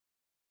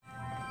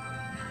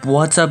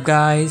What's up,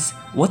 guys?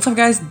 What's up,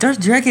 guys? There's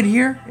Dragon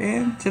here,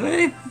 and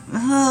today,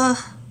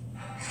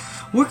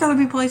 we're gonna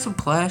be playing some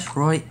Clash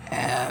Royale.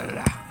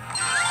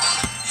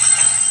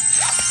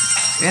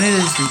 And it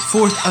is the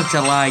 4th of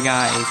July,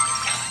 guys.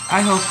 I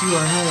hope you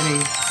are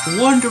having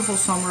a wonderful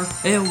summer,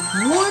 a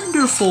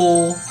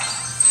wonderful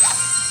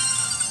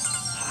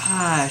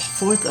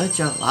 4th of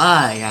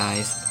July,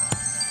 guys.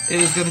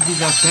 It is gonna be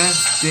the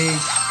best day.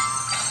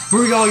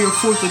 Bring all your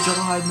 4th of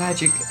July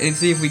magic and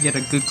see if we get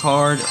a good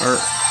card or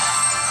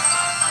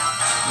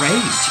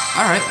Rage.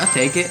 Alright, I'll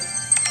take it.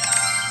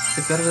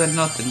 It's better than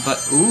nothing,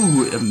 but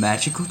ooh, a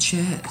magical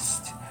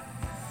chest.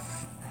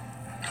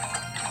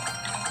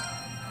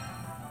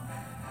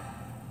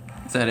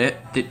 Is that it?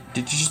 Did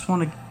you just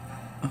want to...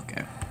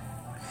 Okay.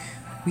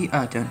 We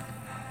are done.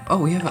 Oh,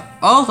 we have a...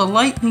 Oh, the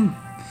lightning!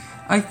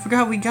 I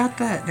forgot we got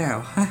that now.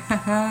 Ha ha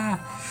ha.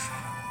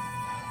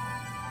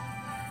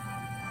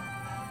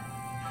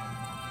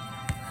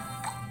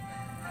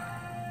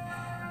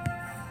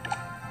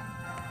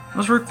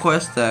 Let's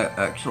request that,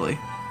 actually.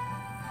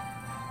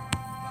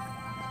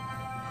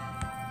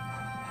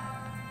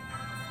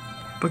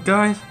 But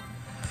guys,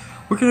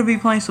 we're gonna be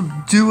playing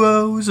some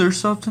duos or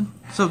something,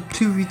 some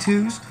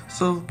 2v2s.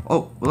 So,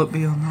 oh, let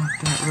me unlock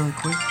that really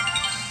quick.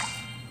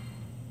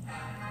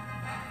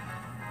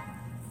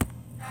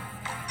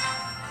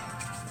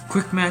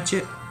 Quick match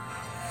it.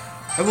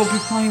 I will be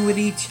playing with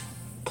each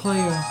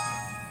player.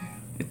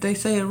 If they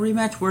say a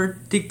rematch, we're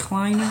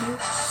declining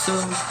it. So,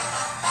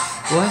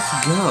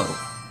 let's go.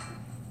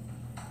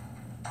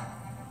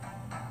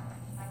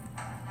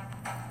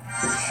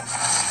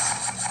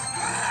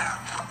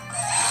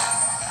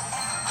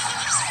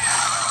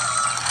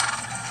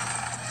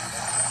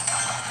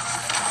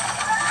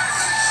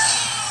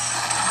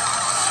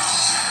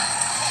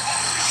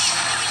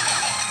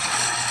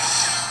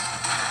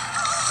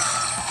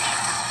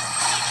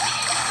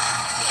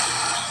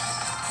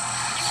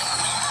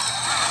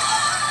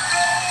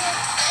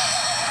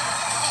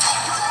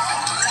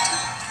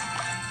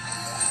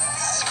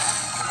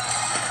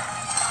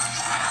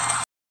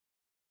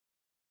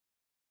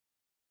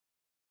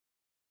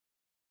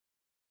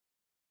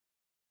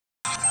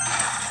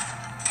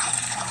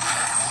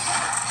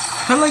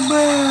 I like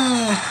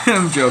that.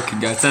 I'm joking,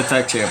 guys. That's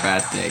actually a bad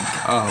thing.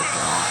 Oh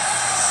god,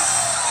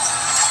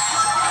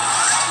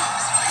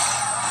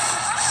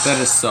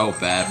 that is so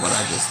bad what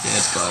I just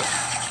did. But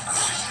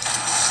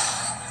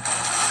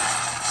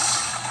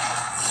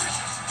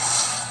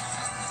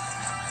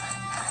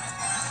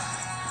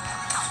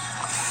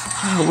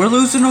oh, we're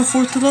losing on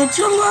 4th of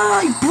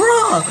July,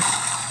 bruh.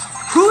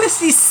 Who is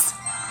this?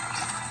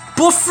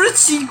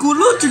 Fritzy,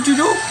 did you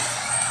know?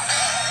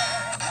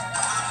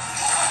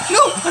 No,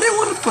 I didn't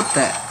want to put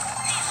that.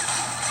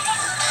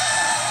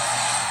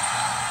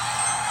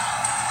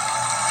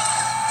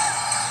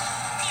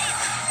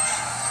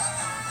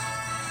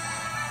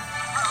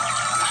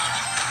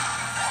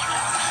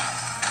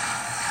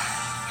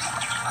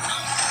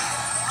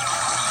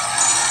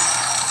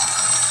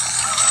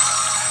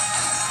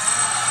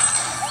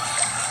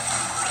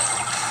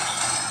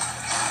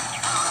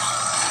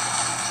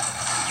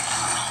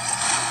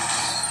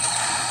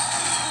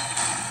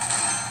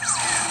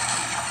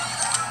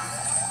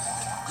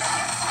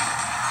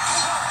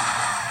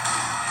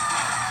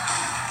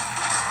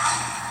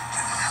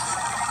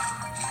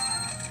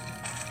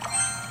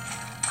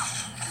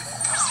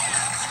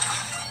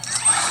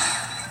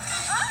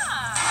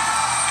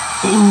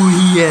 Ooh,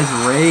 he has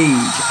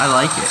rage. I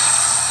like it.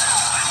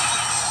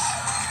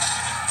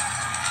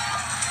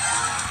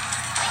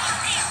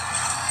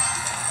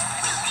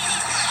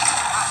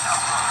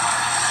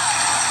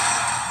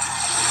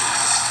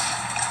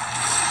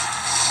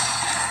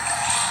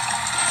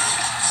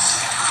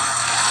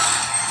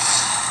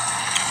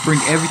 Bring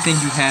everything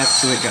you have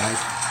to it, guys.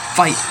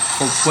 Fight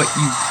for what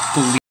you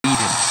believe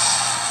in.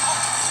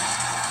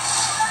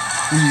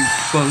 We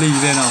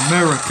believe in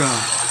America.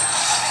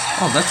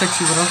 Oh, that's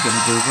actually what I was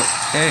gonna do, but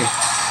hey,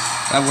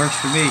 that works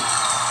for me.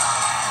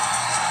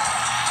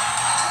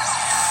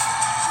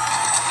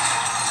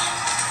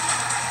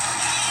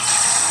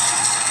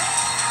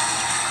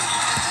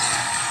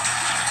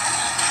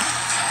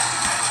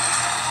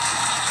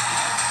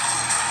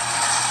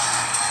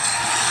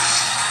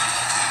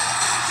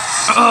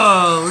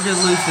 Oh, we're gonna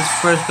lose this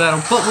first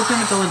battle, but we're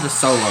gonna go into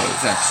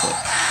solos, actually.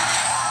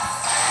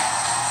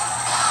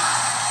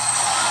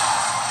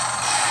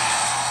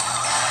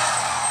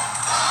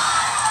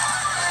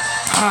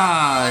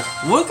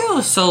 We'll go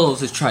with solos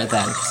to try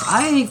that, because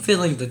I ain't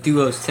feeling the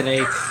duos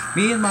today.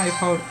 Me and my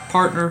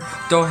partner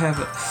don't have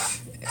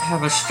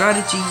a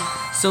strategy,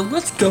 so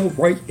let's go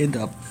right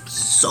into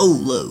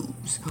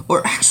solos.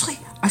 Or actually,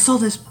 I saw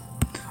this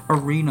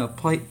arena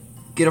play,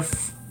 get a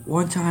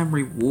one-time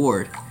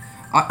reward.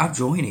 I'm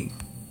joining.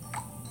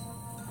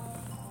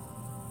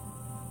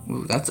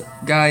 Ooh,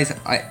 guys,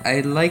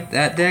 I like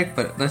that deck,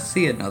 but let's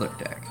see another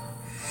deck.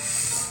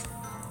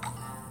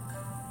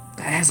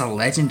 That has a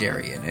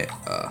legendary in it.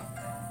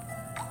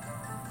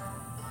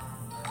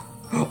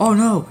 Oh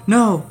no,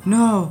 no,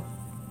 no.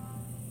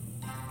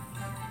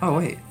 Oh,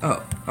 wait.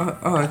 Oh,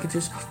 I could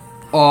just...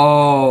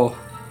 Oh.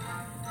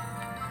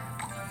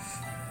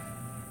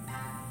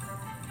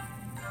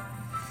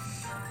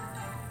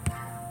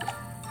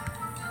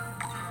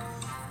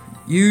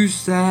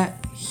 Use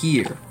that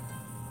here.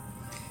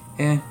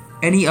 And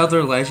any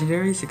other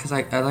legendaries? Because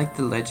I like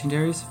the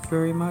legendaries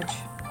very much.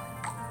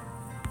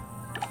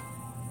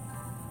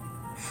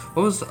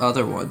 What was the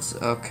other ones?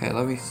 Okay,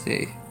 let me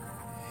see.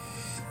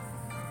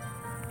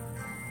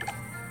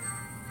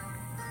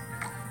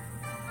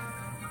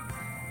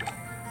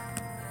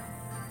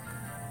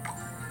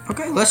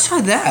 Okay, let's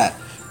try that.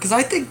 Because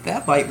I think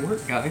that might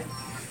work, guys.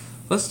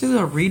 Let's do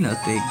the arena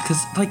thing.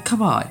 Because, like,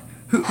 come on.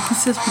 Who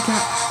says we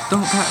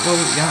don't got what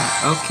we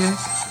got? Okay.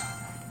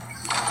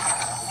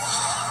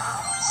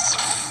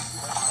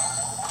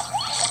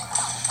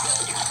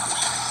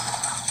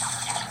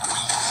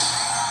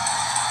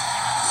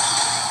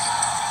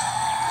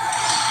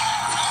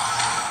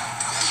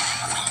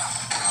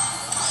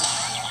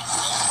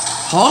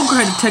 I'm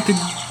going to take a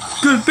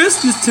good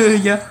business to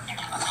you.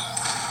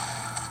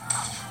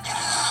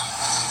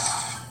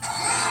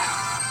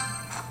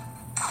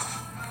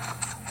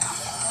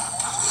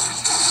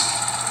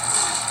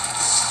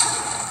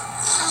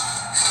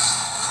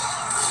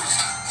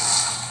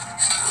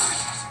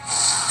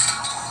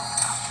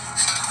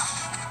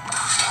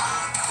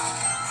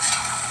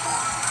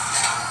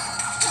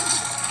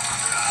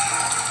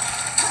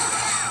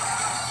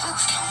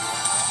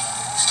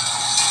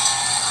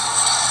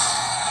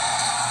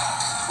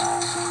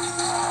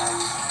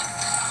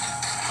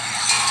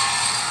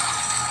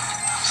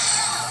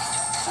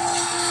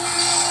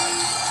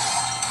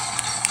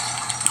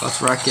 Let's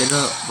rack it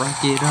up,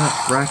 rack it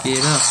up, rack it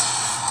up.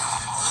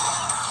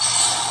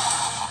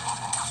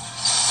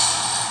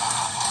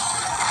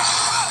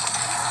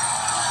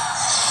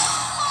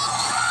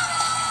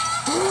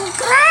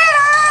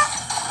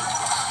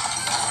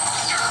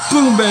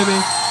 Boom, baby.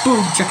 Boom,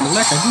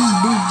 chakalaka. Boom,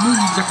 boom,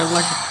 boom,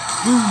 chakalaka.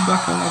 Boom,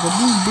 chakalaka.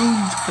 Boom, boom,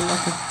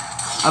 chakalaka.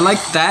 I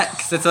like that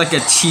because it's like a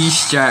cheese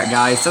strat,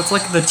 guys. That's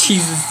like the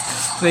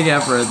cheesiest thing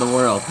ever in the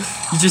world.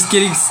 You're just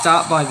getting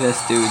stopped by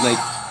this dude. Like,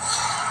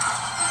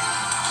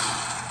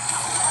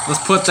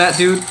 let's put that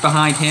dude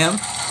behind him.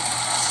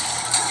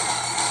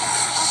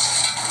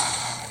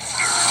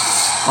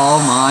 Oh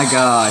my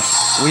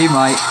gosh. We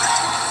might.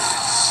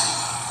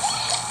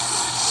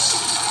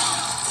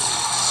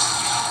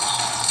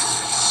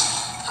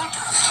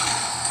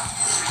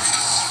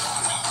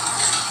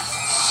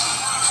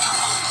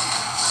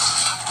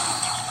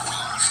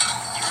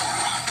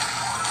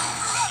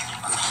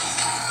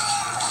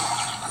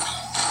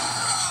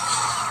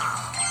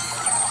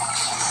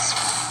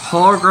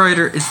 Hog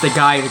Rider is the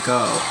guy to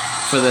go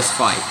for this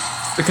fight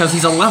because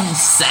he's a level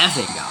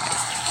 7,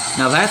 guys.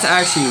 Now that's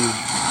actually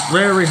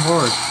very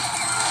hard.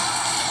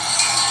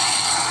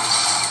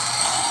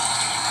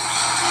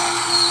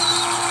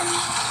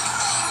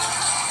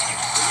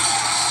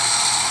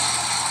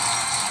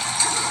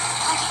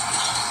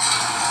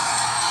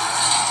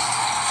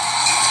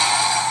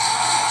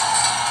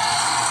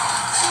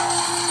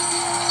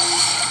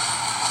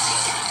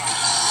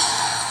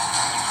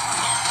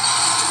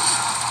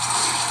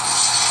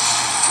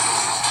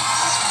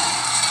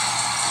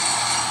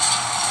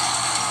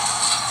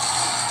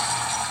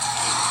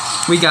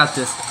 We got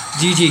this.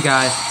 GG,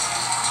 guys.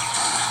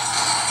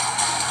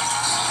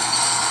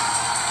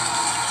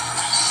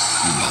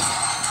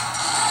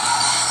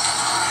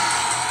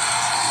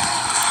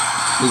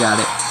 We got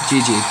it.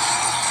 GG.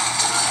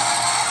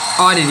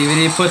 Oh, I didn't even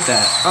need to put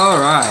that.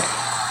 Alright.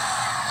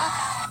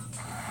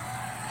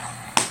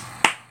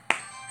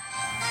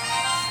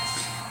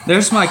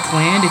 There's my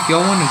clan. If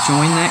y'all want to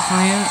join that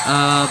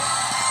clan,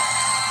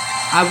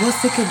 I was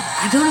thinking,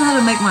 I don't know how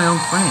to make my own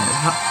clan.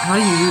 How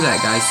do you do that,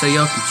 guys? So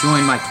y'all can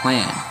join my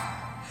clan.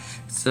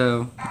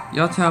 So,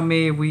 y'all tell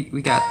me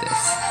we got this.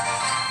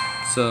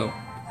 So.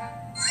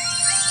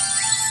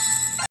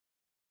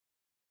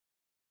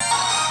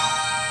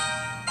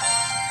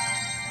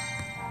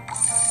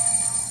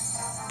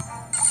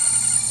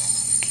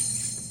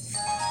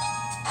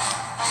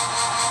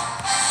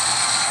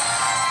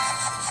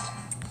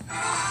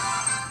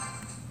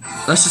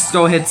 Let's just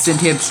go ahead and send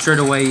him straight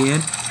away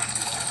in.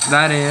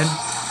 That in.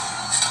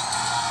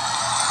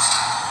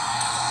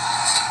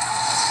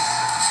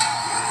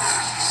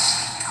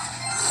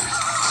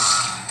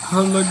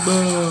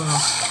 Halakba.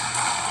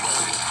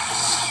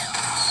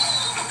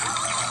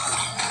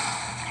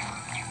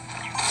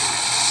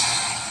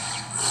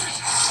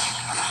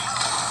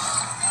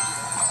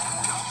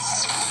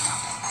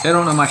 They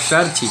don't know my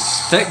strategy.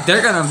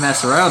 They're gonna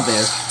mess around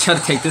there. Try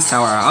to take this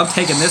tower out. I'm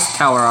taking this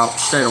tower out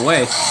straight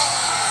away.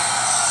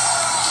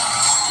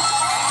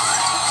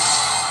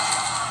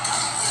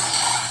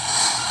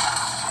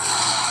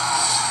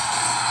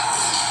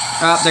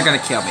 Oh, they're gonna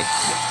kill me.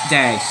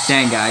 Dang,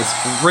 guys.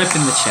 Rip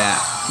in the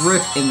chat.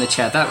 Rip in the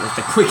chat. That was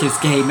the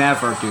quickest game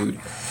ever, dude.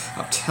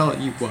 I'm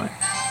telling you what.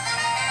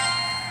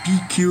 Be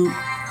cute.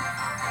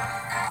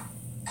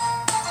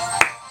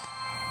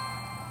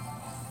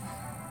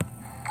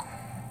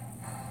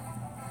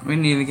 We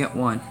didn't even get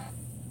one.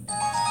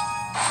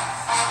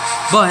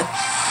 But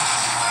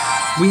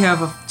we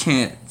have a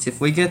chance. If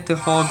we get the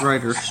Hog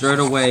Rider straight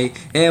away,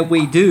 and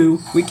we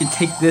do, we can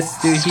take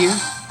this dude here.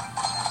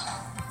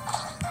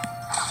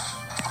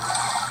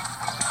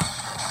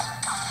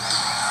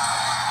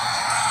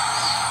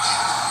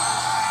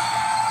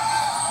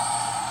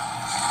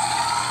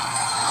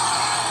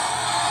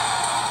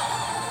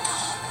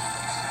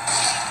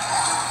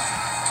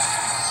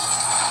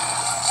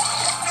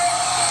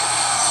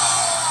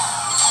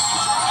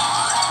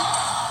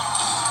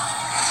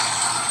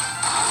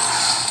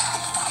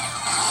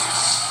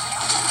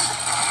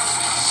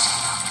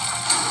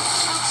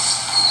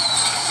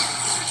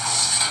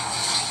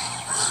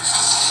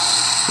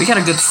 We got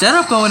a good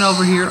setup going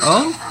over here.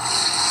 Oh.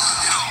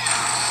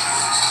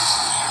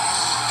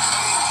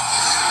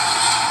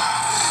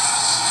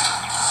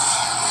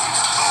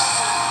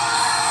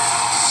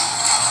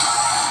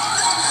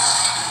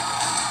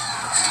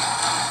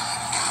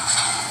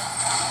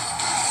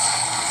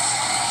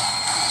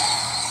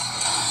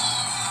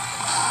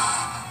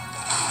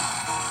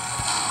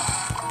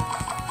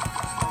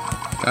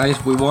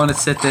 Guys, we want to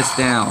set this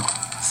down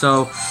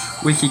so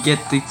we can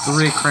get the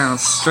 3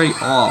 crowns straight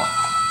off.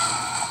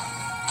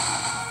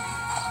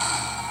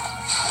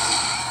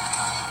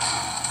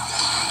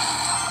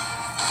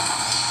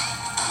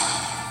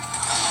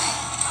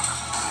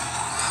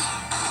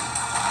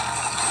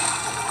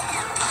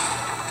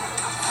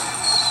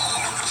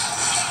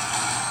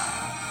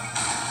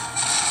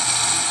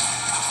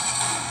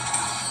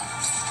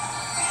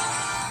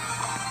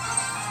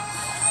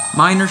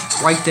 Miners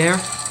right there.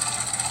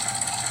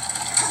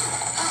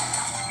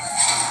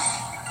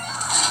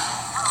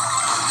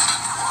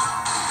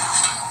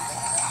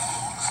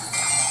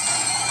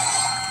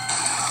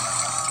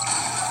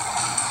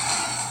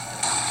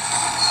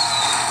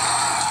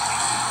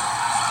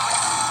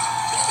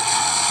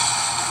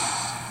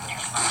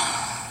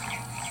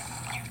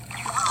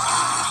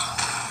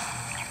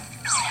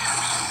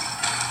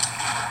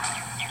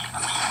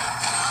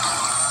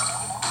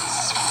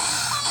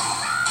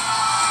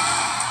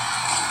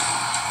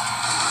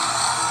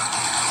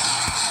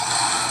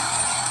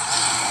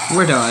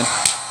 We're done.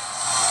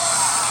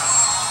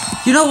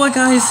 You know what,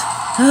 guys?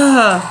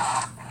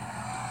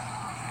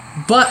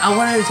 But I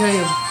wanted to tell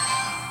you,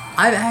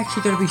 I'm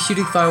actually going to be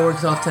shooting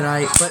fireworks off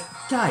tonight. But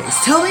guys,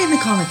 tell me in the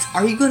comments,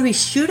 are you going to be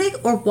shooting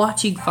or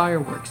watching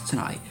fireworks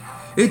tonight?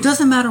 It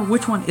doesn't matter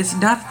which one. It's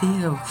not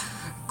the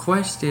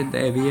question,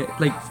 baby.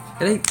 Like,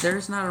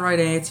 there's not a right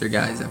answer,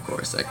 guys, of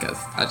course. Because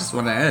I just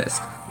want to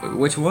ask,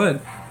 which one?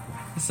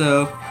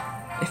 So,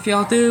 if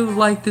y'all do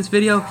like this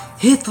video,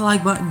 hit the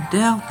like button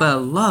down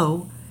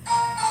below.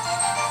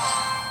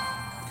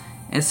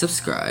 And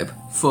subscribe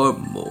for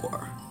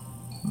more.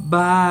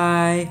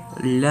 Bye.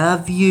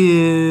 Love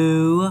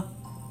you.